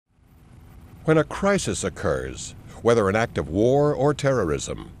When a crisis occurs, whether an act of war or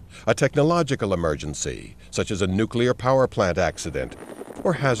terrorism, a technological emergency, such as a nuclear power plant accident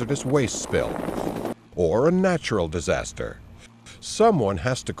or hazardous waste spill, or a natural disaster, someone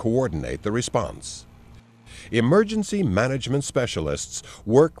has to coordinate the response. Emergency management specialists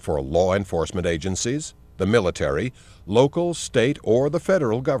work for law enforcement agencies, the military, local, state, or the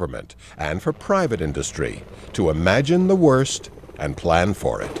federal government, and for private industry to imagine the worst and plan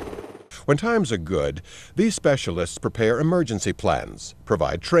for it. When times are good, these specialists prepare emergency plans,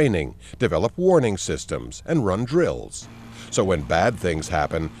 provide training, develop warning systems, and run drills. So when bad things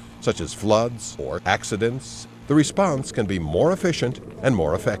happen, such as floods or accidents, the response can be more efficient and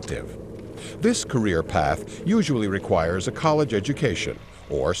more effective. This career path usually requires a college education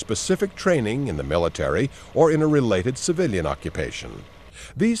or specific training in the military or in a related civilian occupation.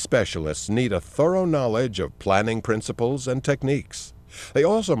 These specialists need a thorough knowledge of planning principles and techniques. They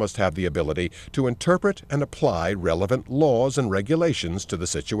also must have the ability to interpret and apply relevant laws and regulations to the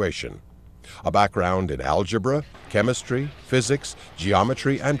situation. A background in algebra, chemistry, physics,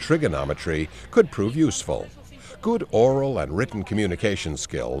 geometry, and trigonometry could prove useful. Good oral and written communication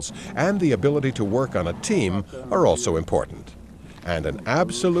skills and the ability to work on a team are also important. And an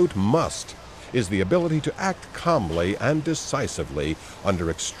absolute must is the ability to act calmly and decisively under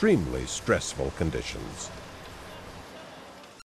extremely stressful conditions.